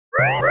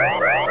What's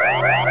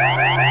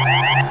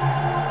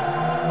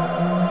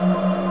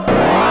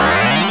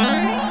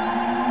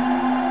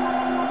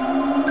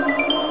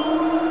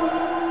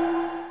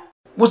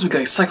up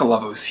guys,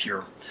 PsychoLavos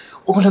here.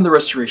 Welcome to the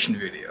restoration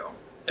video.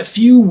 A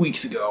few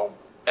weeks ago,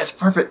 as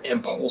part of an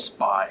impulse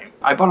buy,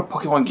 I bought a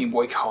Pokemon Game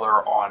Boy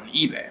Color on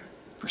eBay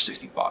for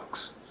 60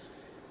 bucks.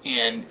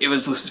 And it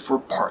was listed for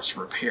parts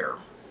repair.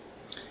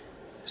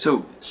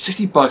 So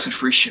 60 bucks with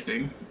free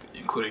shipping,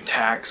 including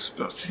tax,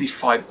 about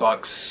 65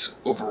 bucks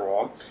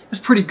overall.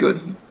 It's pretty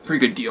good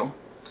deal.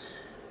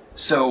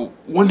 So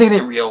one thing I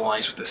didn't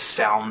realize with the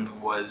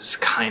sound was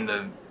kind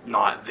of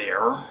not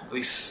there, at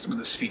least with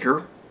the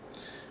speaker.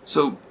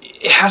 So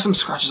it has some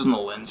scratches on the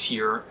lens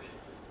here.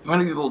 You might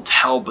not be able to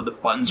tell, but the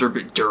buttons are a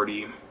bit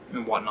dirty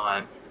and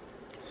whatnot.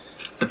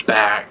 The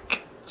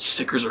back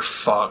stickers are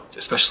fucked,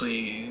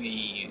 especially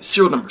the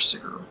serial number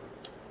sticker,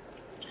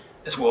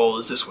 as well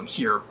as this one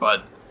here,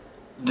 but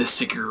this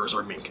sticker is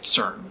our main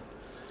concern.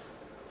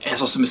 And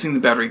it's also missing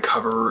the battery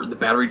cover. The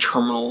battery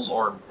terminals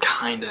are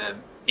kind of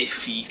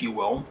iffy, if you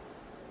will.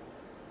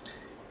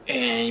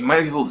 And you might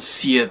not be able to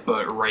see it,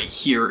 but right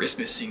here is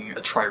missing a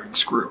tri-ring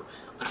screw.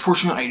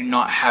 Unfortunately, I do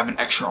not have an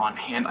extra on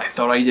hand. I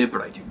thought I did,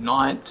 but I do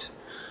not.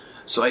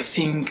 So I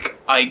think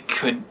I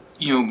could,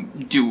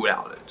 do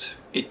without it.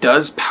 It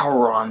does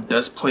power on,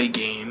 does play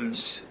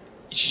games.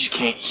 You just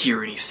can't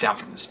hear any sound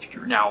from the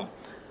speaker. Now,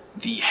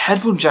 the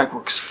headphone jack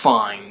works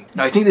fine.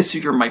 Now, I think the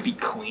speaker might be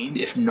cleaned.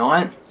 If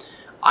not,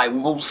 I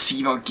will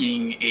see about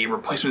getting a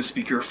replacement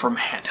speaker from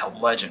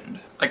Handheld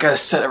Legend. I got a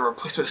set of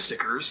replacement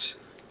stickers.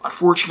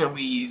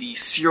 Unfortunately, the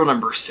serial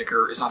number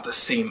sticker is not the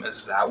same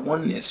as that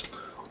one. It's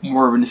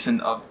more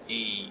reminiscent of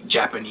a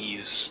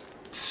Japanese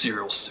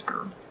serial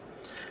sticker.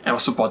 And I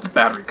also bought the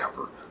battery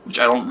cover, which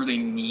I don't really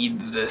need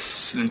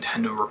this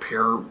Nintendo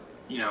repair,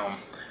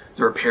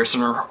 the repair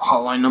center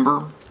hotline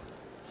number,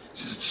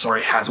 since it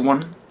already has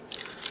one.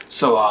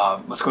 So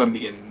let's go ahead and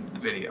begin the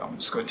video. I'm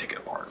just going to take it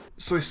apart.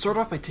 So I start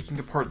off by taking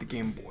apart the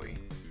Game Boy.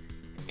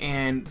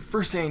 And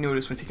first thing I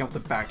noticed when taking off the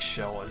back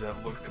shell is that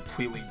it looks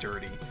completely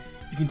dirty.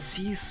 You can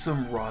see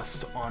some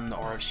rust on the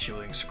RF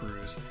shielding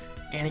screws.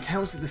 And it kind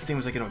of looks like this thing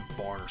was like in a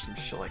barn or some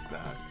shit like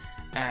that.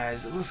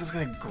 As it looks like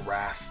kind of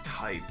grass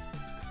type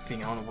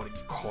thing, I don't know what you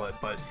call it,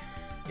 but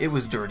it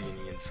was dirty in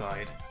the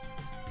inside.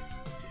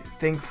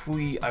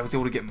 Thankfully, I was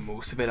able to get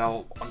most of it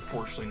out,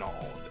 unfortunately not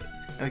all of it.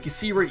 Now you can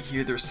see right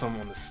here there's some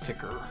on the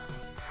sticker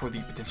for the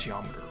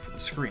potentiometer for the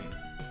screen.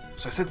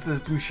 So I set the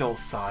blue shell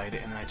aside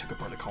and then I took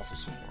apart the console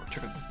some more.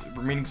 Took out the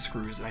remaining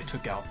screws and I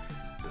took out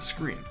the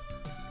screen.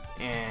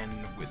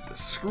 And with the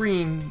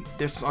screen,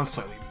 there's an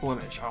unsightly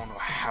blemish. I don't know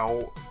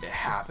how it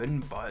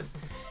happened, but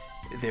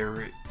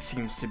there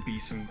seems to be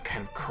some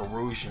kind of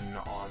corrosion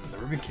on the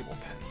ribbon cable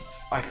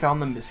pins. I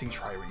found the missing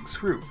tri-ring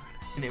screw,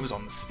 and it was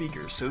on the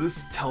speaker. So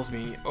this tells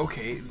me,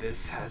 okay,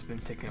 this has been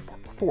taken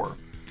apart before.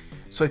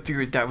 So I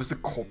figured that was the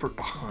culprit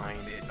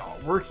behind it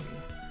not working.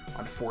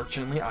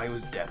 Unfortunately, I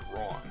was dead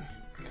wrong.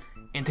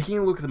 And taking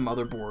a look at the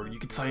motherboard, you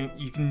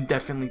can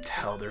definitely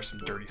tell there's some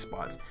dirty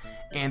spots.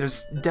 And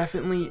there's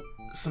definitely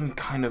some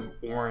kind of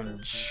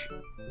orange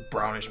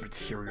brownish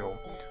material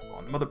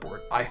on the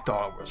motherboard. I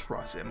thought it was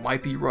rust. It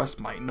might be rust,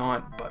 might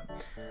not, but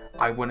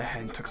I went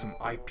ahead and took some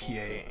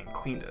IPA and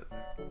cleaned it.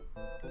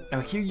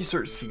 Now here you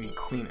start to see me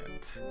clean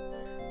it.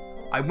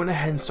 I went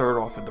ahead and started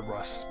off with the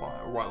rust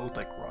spot, or what looked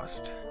like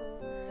rust.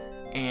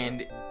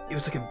 And it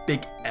was like a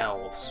big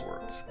L of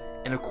sorts.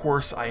 And of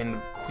course I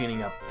ended up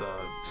cleaning up the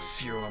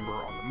serial number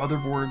on the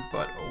motherboard,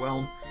 but oh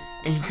well.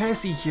 And you can kind of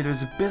see here,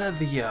 there's a bit of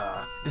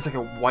there's like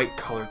a white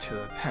color to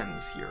the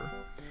pens here.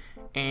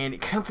 And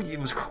it kind of like it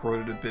was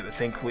corroded a bit, but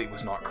thankfully it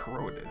was not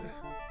corroded.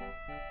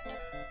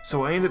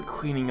 So I ended up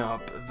cleaning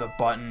up the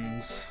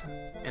buttons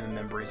and the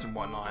membranes and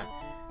whatnot.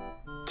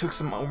 Took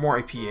some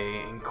more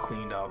IPA and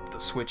cleaned up the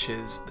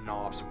switches, the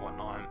knobs and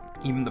whatnot,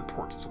 even the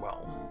ports as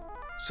well.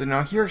 So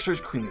now here I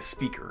started to clean the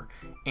speaker,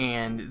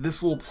 and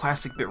this little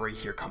plastic bit right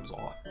here comes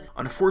off.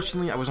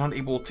 Unfortunately, I was not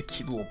able to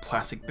keep the little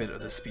plastic bit of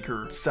the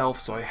speaker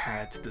itself, so I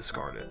had to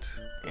discard it.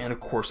 And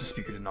of course, the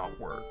speaker did not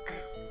work.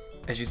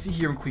 As you see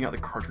here, I'm cleaning out the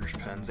cartridge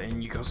pens,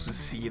 and you can also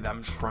see that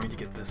I'm trying to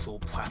get this little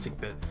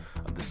plastic bit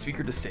of the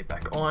speaker to stay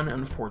back on.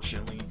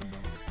 Unfortunately,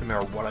 no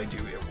matter what I do,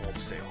 it won't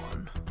stay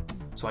on.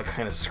 So I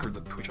kind of screwed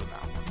the pooch on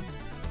that one.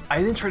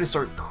 I then tried to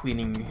start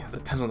cleaning the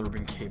pens on the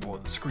ribbon cable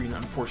of the screen.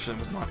 Unfortunately, I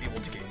was not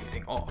able to get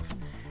anything off.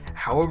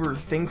 However,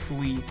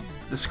 thankfully,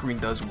 the screen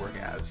does work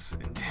as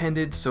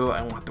intended, so I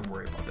don't have to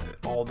worry about it.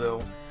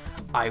 Although,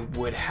 I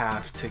would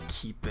have to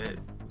keep an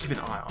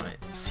eye on it,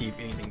 see if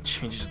anything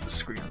changes with the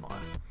screen or not.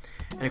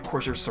 And of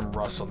course, there's some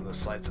rust on the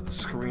sides of the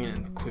screen,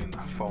 including the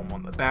foam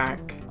on the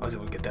back. I was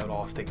able to get that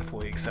off,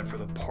 thankfully, except for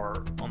the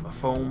part on the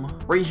foam.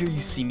 Right here, you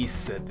see me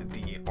set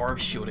the RF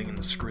shielding and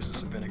the screws in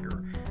some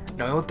vinegar.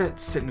 Now, I let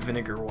that sit in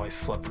vinegar while I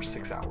slept for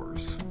 6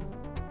 hours.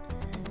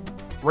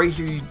 Right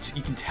here,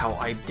 you can tell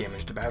I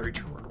damaged the battery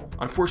terminal.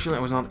 Unfortunately,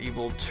 I was not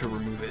able to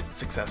remove it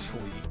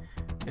successfully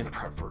and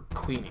prep for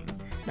cleaning.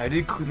 Now, I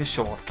did clean the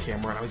shell off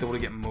camera, and I was able to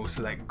get most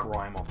of that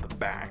grime off the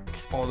back,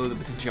 although the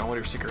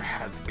potentiometer sticker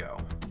had to go.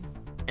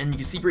 And you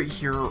can see right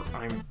here,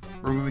 I'm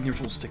removing the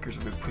original stickers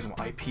with putting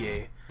some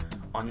IPA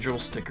on original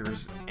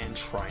stickers and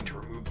trying to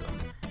remove them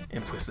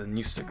in place of the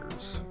new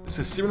stickers.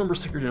 So the serial number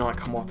sticker did not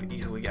come off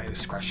easily, I had to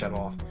scratch that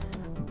off,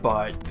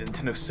 but the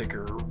Nintendo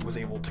sticker was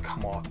able to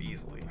come off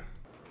easily.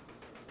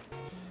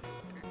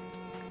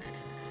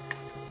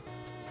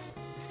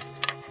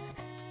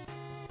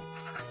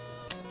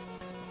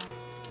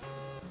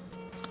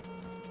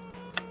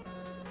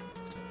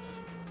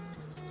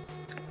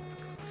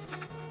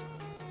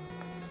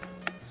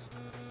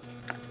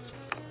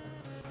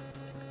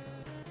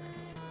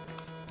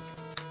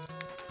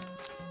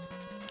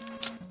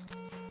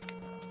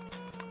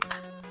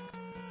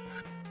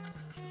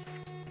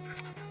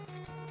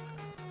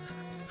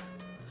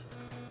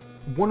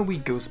 One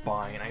week goes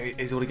by and I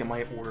was able to get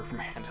my order from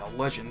Handheld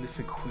Legend. This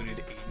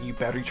included a new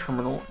battery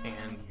terminal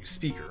and a new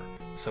speaker.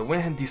 So I went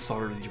ahead and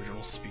desoldered the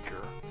original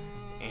speaker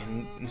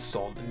and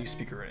installed a new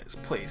speaker in its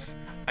place.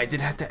 I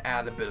did have to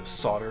add a bit of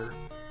solder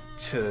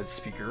to the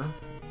speaker.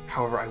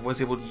 However, I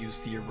was able to use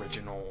the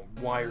original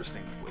wires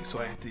thankfully, so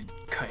I had to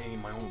cut any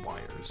of my own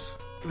wires.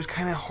 It was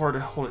kind of hard to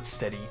hold it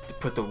steady to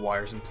put the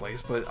wires in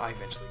place, but I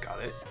eventually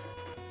got it.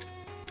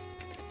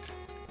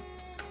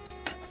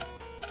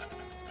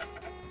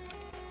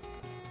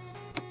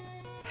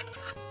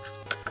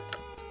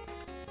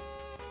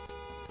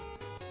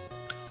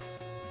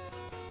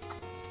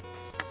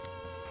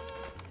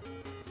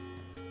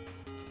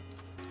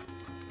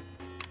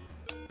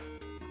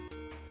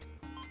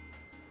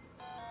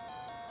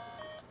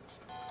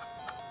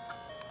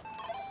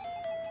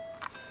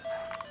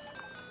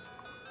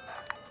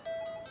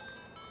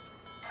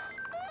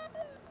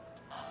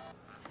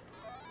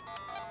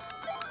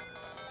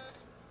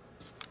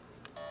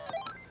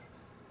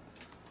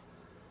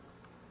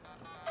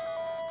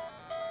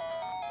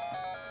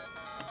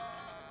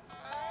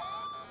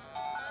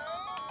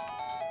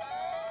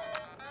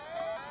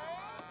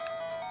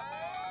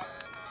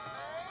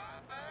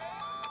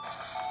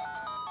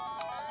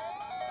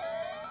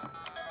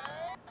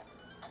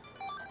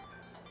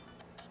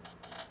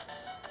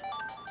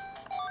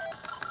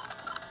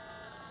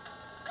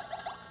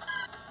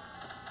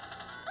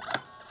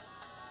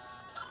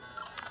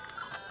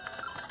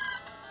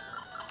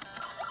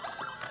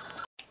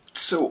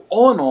 So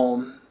all in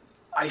all,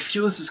 I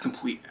feel this is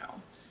complete now.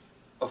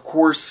 Of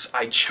course,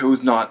 I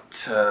chose not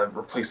to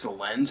replace the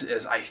lens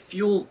as I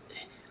feel,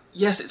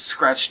 yes, it's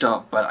scratched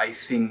up, but I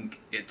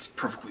think it's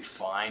perfectly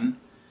fine.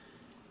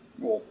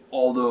 Well,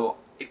 although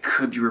it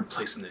could be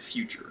replaced in the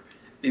future.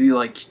 Maybe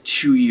like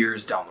 2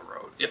 years down the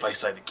road, if I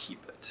decide to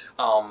keep it.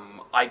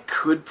 I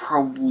could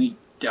probably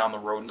down the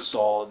road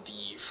install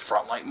the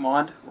front light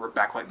mod, or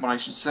backlight mod I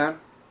should say.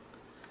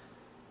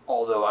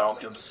 Although I don't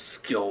feel I'm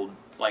skilled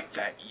like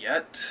that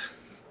yet.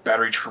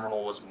 Battery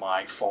terminal was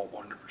my fault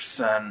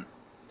 100%.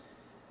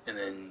 And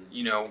then,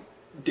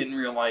 didn't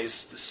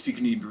realize the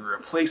speaker needed to be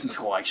replaced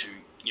until I actually,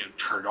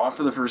 turned it on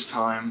for the first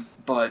time.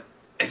 But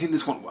I think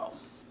this went well.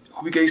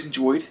 Hope you guys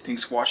enjoyed.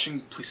 Thanks for watching.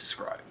 Please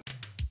subscribe.